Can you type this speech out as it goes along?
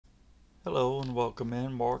Hello and welcome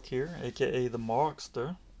in. Mark here, aka the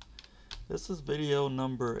Markster. This is video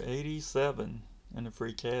number 87 in the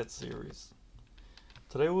FreeCAD series.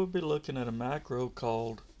 Today we'll be looking at a macro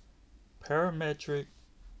called Parametric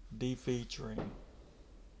Defeaturing.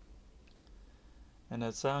 And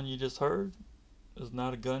that sound you just heard is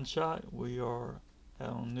not a gunshot. We are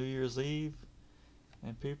on New Year's Eve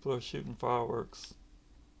and people are shooting fireworks.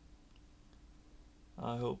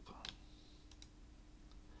 I hope.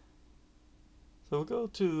 So we'll go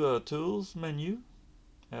to Tools menu,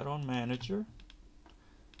 Add-on Manager,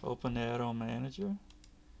 open the Add-on Manager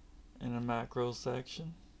in the Macro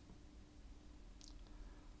section.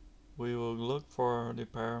 We will look for the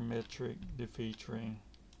Parametric Defeaturing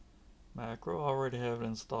macro. I already have it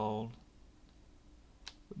installed,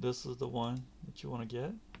 but this is the one that you want to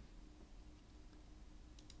get.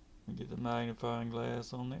 And get the magnifying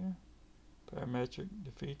glass on there, Parametric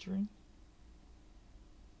Defeaturing.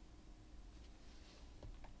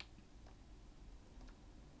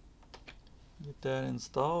 Get that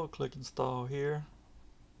installed, click install here.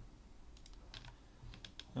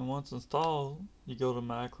 And once installed, you go to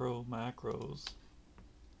macros,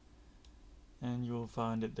 and you will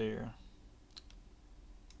find it there.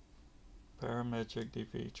 Parametric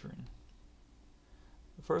Defeaturing.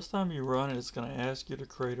 The first time you run it, it's going to ask you to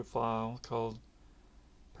create a file called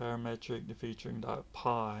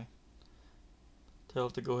parametricdefeaturing.py. Tell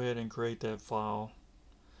it to go ahead and create that file.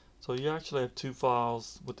 So you actually have two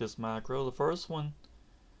files with this macro. The first one,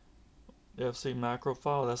 the FC macro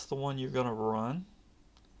file, that's the one you're going to run.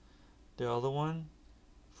 The other one,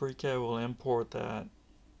 FreeCAD will import that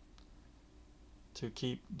to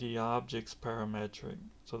keep the objects parametric.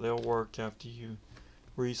 So they'll work after you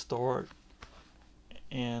restart,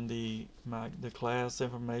 and the class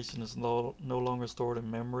information is no longer stored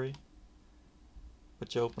in memory.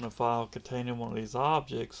 But you open a file containing one of these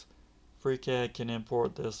objects, FreeCAD can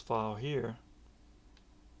import this file here,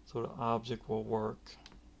 so the object will work.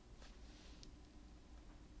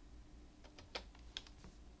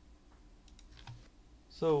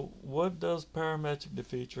 So what does parametric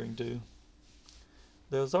defeaturing do?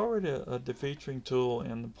 There's already a defeaturing tool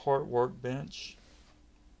in the part workbench,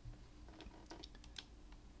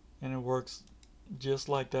 and it works just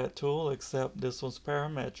like that tool, except this one's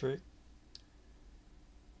parametric,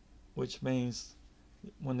 which means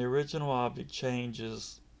when the original object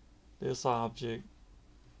changes, this object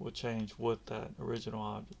will change with that original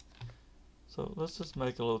object. So let's just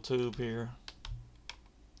make a little tube here.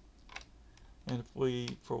 And if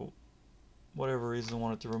we, for whatever reason,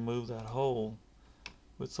 wanted to remove that hole,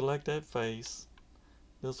 we'd select that face.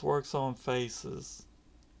 This works on faces.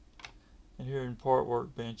 And here in Part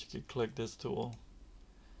Workbench, you could click this tool.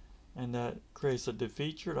 And that creates a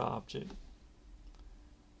defeatured object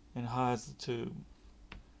and hides the tube.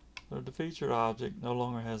 The defeatured object no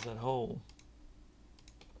longer has that hole.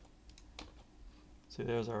 See,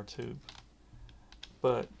 there's our tube.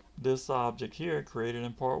 But this object here, created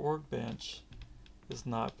in Part Workbench, is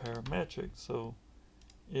not parametric. So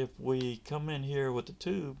if we come in here with the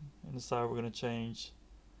tube and decide we're going to change,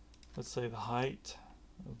 let's say, the height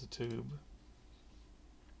of the tube,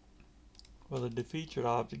 well, the defeatured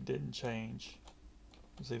object didn't change.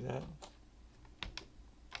 You see that?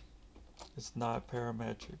 It's not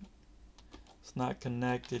parametric. It's not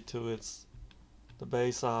connected to the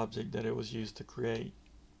base object that it was used to create,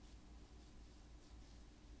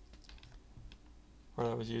 or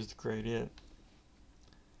that was used to create it.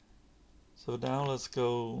 So now let's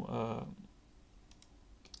go,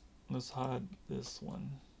 let's hide this one,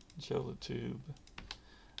 show the tube.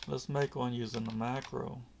 Let's make one using the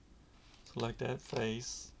macro. Select that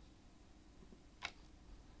face,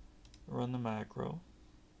 run the macro,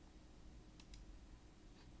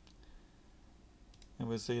 and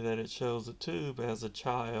we see that it shows the tube as a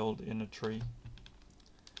child in a tree.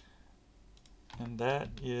 And that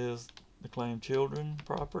is the claim children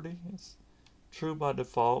property. It's true by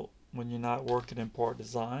default when you're not working in part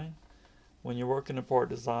design. When you're working in part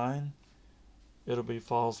design, it'll be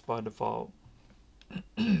false by default.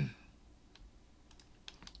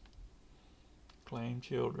 Claim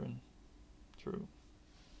children, true.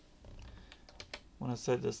 When I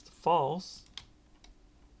set this to false,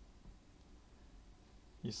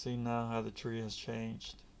 you see now how the tree has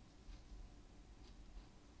changed.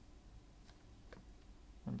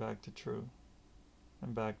 And back to true.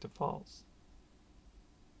 And back to false.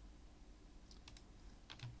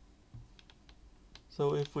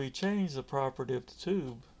 So if we change the property of the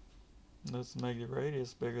tube, let's make the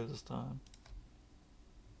radius bigger this time,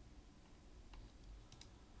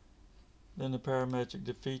 then the parametric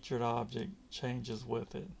defeatured object changes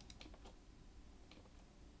with it.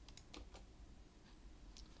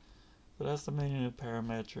 So that's the meaning of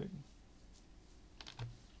parametric.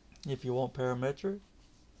 If you want parametric,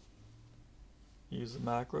 use the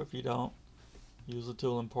macro. If you don't, use the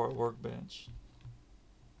tool import workbench.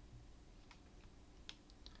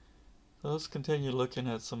 So let's continue looking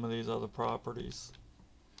at some of these other properties.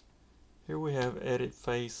 Here we have edit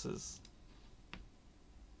faces,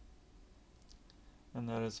 and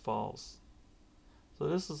that is false. So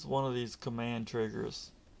this is one of these command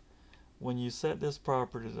triggers. When you set this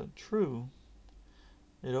property to true,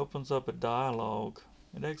 it opens up a dialog.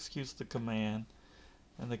 It executes the command,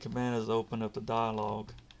 and the command has opened up the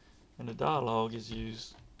dialog, and the dialog is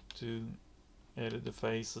used to edit the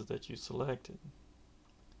faces that you selected.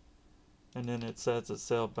 And then it sets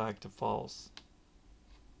itself back to false.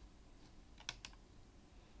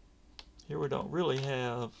 Here we don't really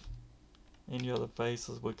have any other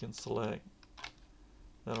faces we can select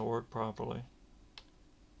that'll work properly.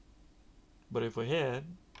 But if we had,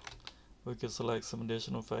 we could select some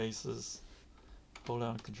additional faces, hold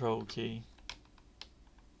down the control key,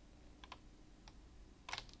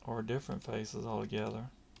 or different faces altogether,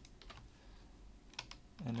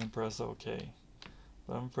 and then press OK.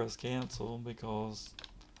 But I'm going to press cancel because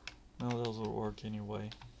none of those will work anyway.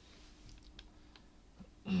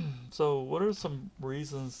 So what are some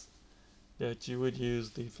reasons that you would use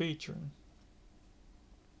defeaturing?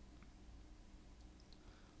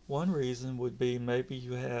 One reason would be maybe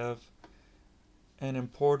you have an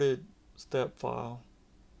imported step file,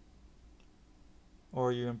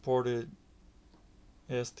 or you imported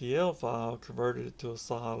STL file, converted it to a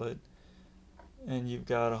solid, and you've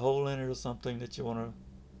got a hole in it or something that you want to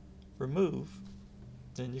remove.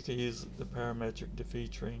 Then you can use the parametric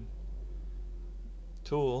defeaturing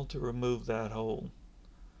tool to remove that hole,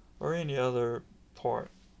 or any other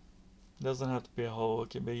part. It doesn't have to be a hole, it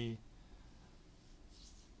can be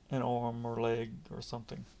an arm or leg or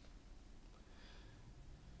something.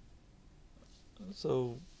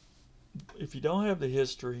 So if you don't have the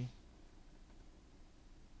history,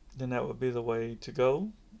 then that would be the way to go.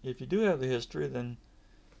 If you do have the history, then,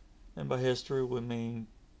 and by history we mean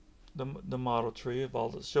the model tree of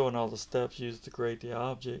showing all the steps used to create the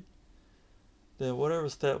object, then whatever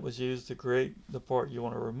step was used to create the part you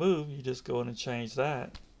want to remove, you just go in and change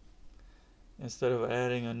that instead of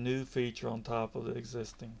adding a new feature on top of the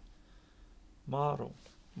existing model,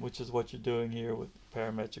 which is what you're doing here with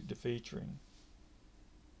parametric defeaturing.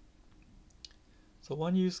 So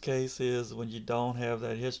one use case is when you don't have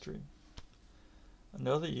that history.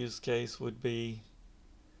 Another use case would be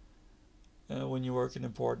when you're working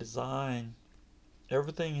in part design,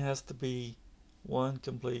 everything has to be one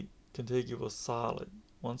complete contiguous solid,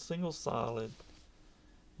 one single solid.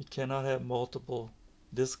 You cannot have multiple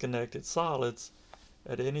disconnected solids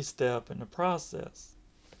at any step in the process.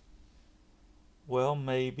 Well,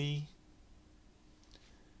 maybe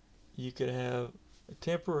you could have a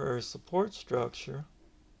temporary support structure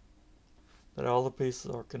that all the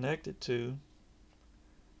pieces are connected to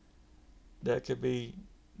that could be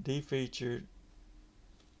defeatured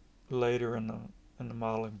later in the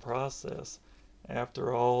modeling process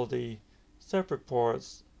after all the separate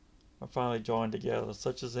parts are finally joined together,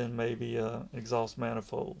 such as in maybe an exhaust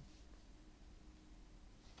manifold.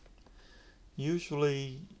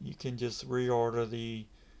 Usually you can just reorder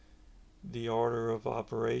the order of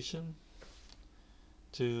operation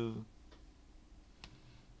to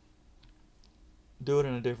do it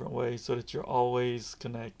in a different way so that you're always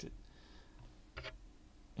connected,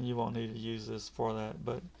 and you won't need to use this for that.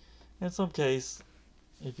 But in some case,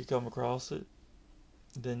 if you come across it,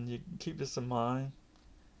 then you keep this in mind,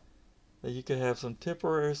 that you could have some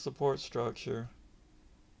temporary support structure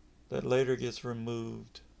that later gets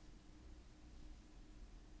removed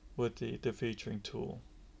with the defeaturing tool.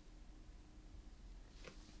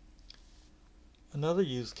 Another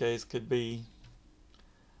use case could be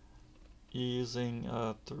using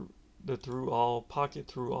the pocket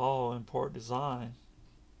through all in part design.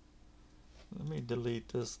 Let me delete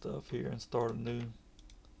this stuff here and start a new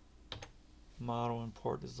model in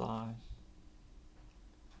part design.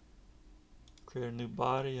 Create a new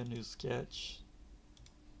body, a new sketch,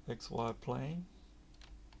 XY plane.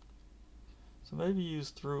 So maybe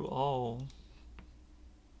use through all,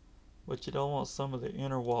 but you don't want some of the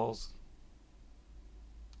inner walls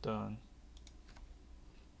done.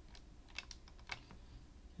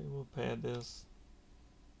 Okay, we'll pad this.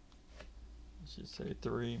 I should say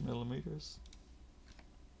 3 millimeters.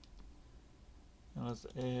 And let's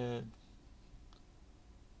add,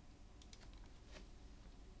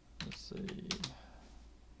 let's see,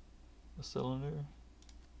 a cylinder.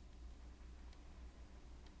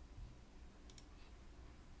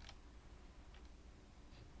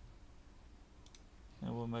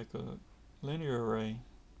 make a linear array.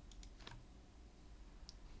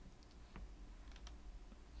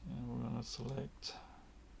 And we're going to select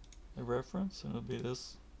a reference, and it'll be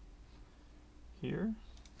this here.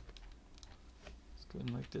 Let's go ahead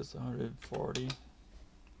and make this 140.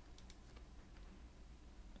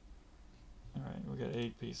 Alright, we got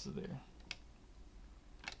 8 pieces there.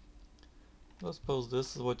 Let's suppose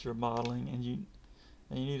this is what you're modeling, and you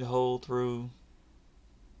need to hold through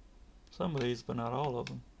some of these, but not all of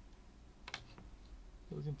them.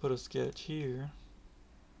 So we can put a sketch here.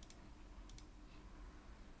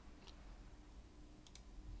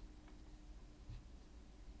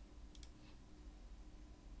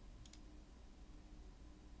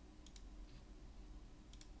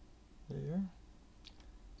 There.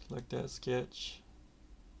 Select that sketch,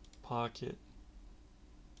 pocket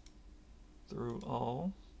through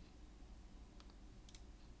all.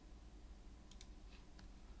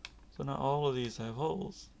 So now all of these have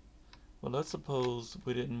holes. Well, let's suppose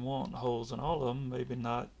we didn't want holes in all of them, maybe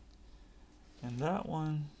not in that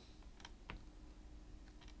one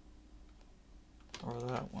or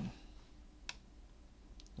that one.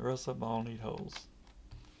 The rest of them all need holes.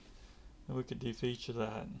 And we could defeature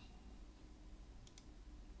that.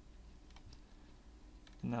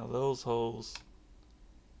 And now those holes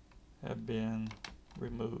have been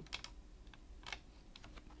removed.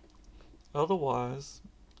 Otherwise,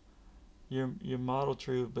 your model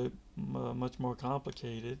tree would be much more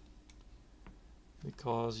complicated,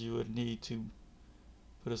 because you would need to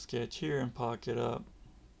put a sketch here and pocket up,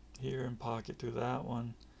 here and pocket through that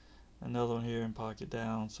one, another one here and pocket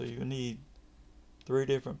down. So you need 3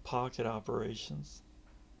 different pocket operations.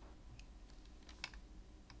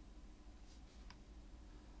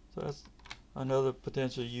 So that's another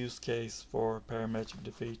potential use case for parametric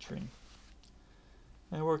defeaturing.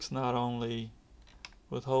 And it works not only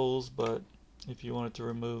with holes, but if you wanted to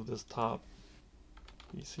remove this top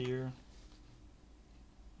piece here,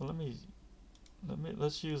 well,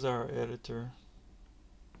 let's use our editor.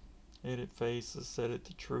 Edit faces, set it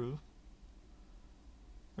to true.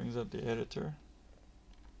 Brings up the editor,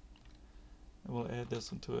 and we'll add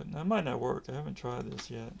this one to it. Now, it might not work. I haven't tried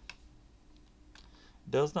this yet.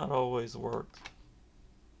 It does not always work.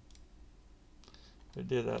 It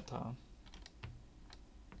did that time.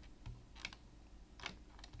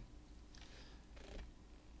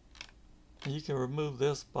 And you can remove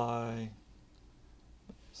this by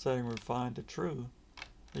setting refine to true.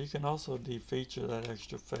 You can also defeature that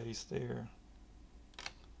extra face there.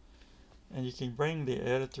 And you can bring the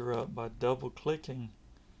editor up by double clicking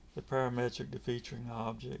the parametric defeaturing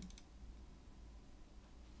object.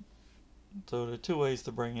 So there are 2 ways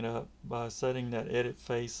to bring it up: by setting that edit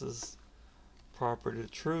faces property to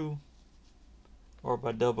true, or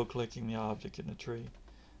by double clicking the object in the tree.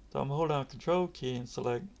 So I'm going to hold down Control key and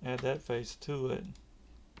select add that face to it,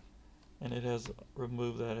 and it has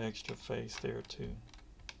removed that extra face there too.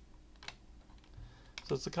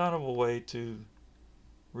 So it's a kind of a way to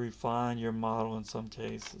refine your model in some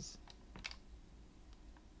cases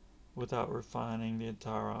without refining the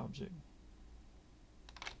entire object.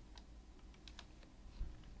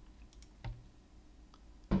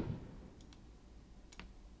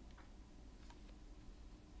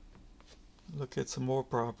 Look at some more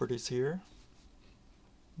properties here.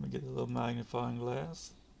 Let me get a little magnifying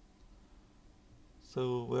glass.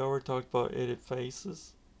 So we already talked about edit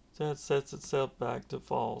faces. So that sets itself back to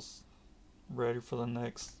false, ready for the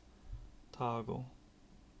next toggle.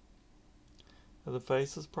 Now the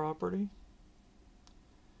faces property,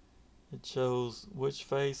 it shows which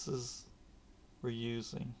faces we're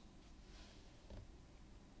using.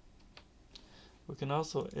 We can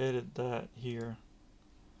also edit that here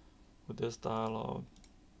with this dialog.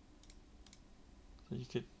 So you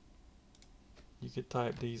could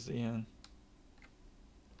type these in.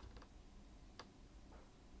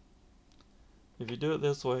 If you do it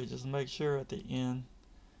this way, just make sure at the end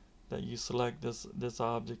that you select this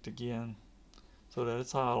object again so that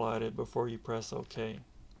it's highlighted before you press OK.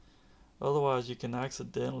 Otherwise, you can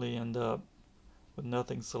accidentally end up with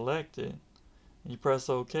nothing selected, and you press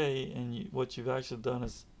OK, and what you've actually done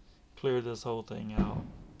is clear this whole thing out.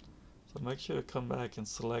 So make sure to come back and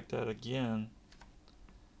select that again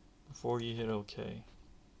before you hit OK.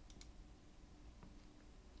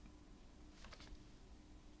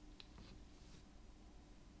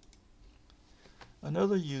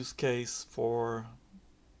 Another use case for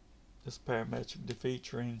this parametric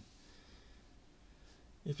defeaturing,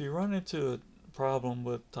 if you run into a problem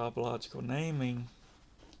with topological naming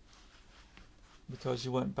because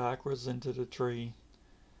you went backwards into the tree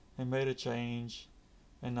and made a change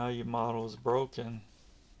and now your model is broken,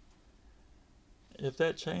 if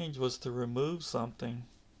that change was to remove something,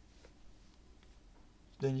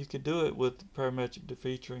 then you could do it with parametric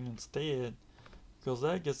defeaturing instead, because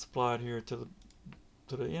that gets applied here to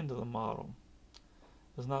the end of the model.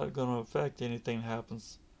 It's not going to affect anything that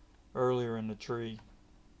happens earlier in the tree.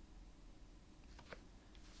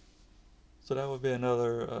 So that would be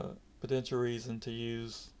another potential reason to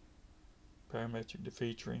use parametric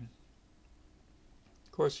defeaturing.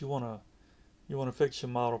 Of course, you want to fix your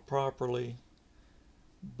model properly,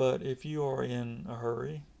 but if you are in a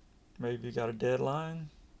hurry, maybe you got a deadline,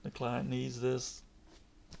 the client needs this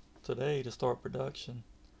today to start production,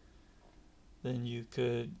 then you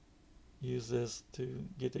could use this to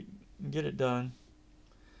get it done,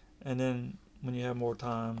 and then when you have more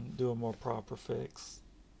time, do a more proper fix.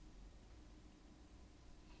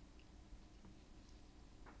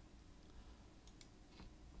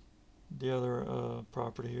 The other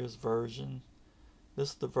property here is version. This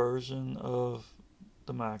is the version of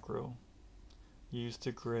the macro used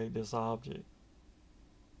to create this object.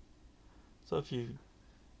 So if you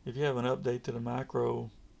have an update to the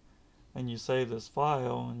macro and you save this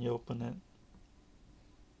file and you open it,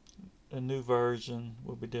 a new version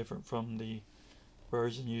will be different from the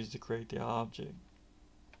version used to create the object.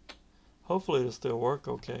 Hopefully it'll still work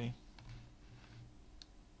okay.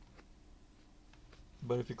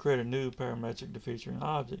 But if you create a new parametric defeaturing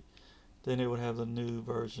object, then it would have the new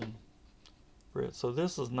version for it. So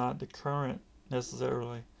this is not the current,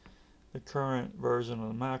 necessarily the current version of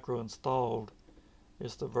the macro installed.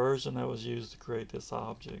 It's the version that was used to create this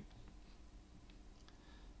object.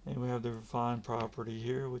 And we have the refine property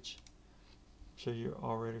here, which I'm sure you're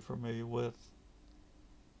already familiar with.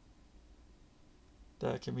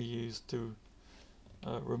 That can be used to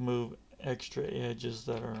remove extra edges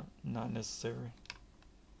that are not necessary.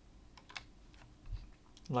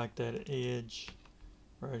 Like that edge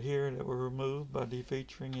right here that we removed by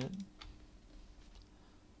defeaturing it.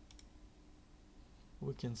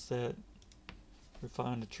 We can set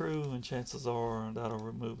refine to true, and chances are that'll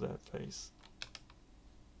remove that face.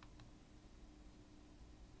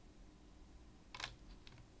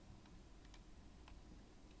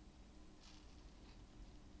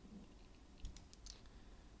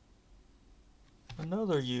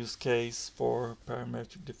 Another use case for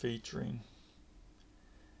parametric defeaturing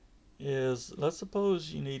is, let's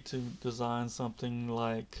suppose you need to design something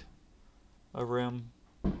like a rim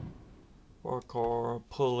or a car or a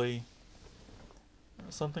pulley,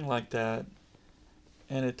 or something like that,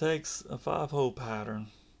 and it takes a 5-hole pattern,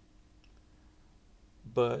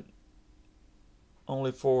 but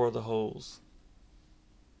only 4 of the holes.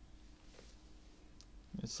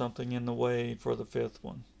 There's something in the way for the 5th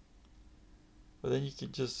one. But then you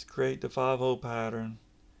could just create the 5-hole pattern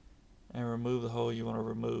and remove the hole you want to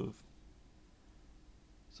remove.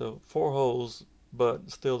 So 4 holes, but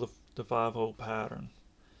still the 5-hole pattern.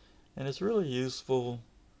 And it's really useful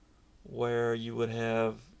where you would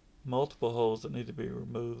have multiple holes that need to be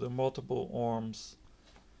removed, or multiple arms.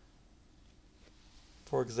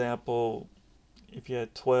 For example, if you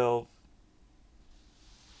had 12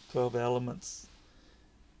 elements,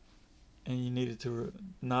 and you needed to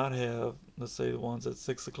not have, let's say, the ones at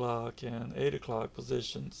 6 o'clock and 8 o'clock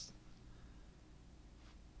positions,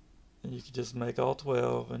 and you could just make all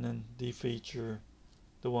 12 and then defeature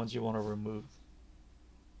the ones you want to remove.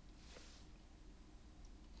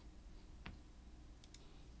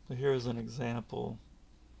 So here's an example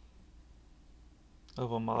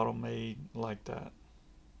of a model made like that.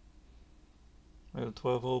 We had a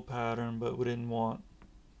 12-hole pattern, but we didn't want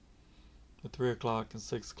the 3 o'clock and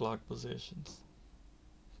 6 o'clock positions.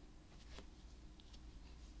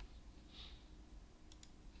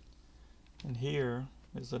 And here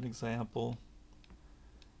is an example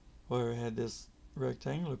where we had this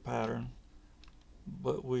rectangular pattern,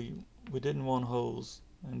 but we didn't want holes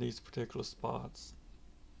in these particular spots.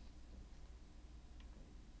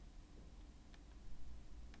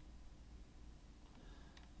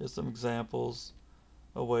 Here's some examples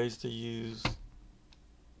of ways to use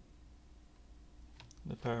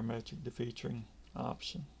the parametric defeaturing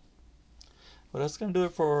option. Well, that's going to do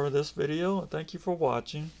it for this video. Thank you for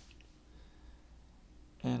watching,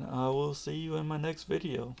 and I will see you in my next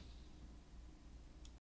video.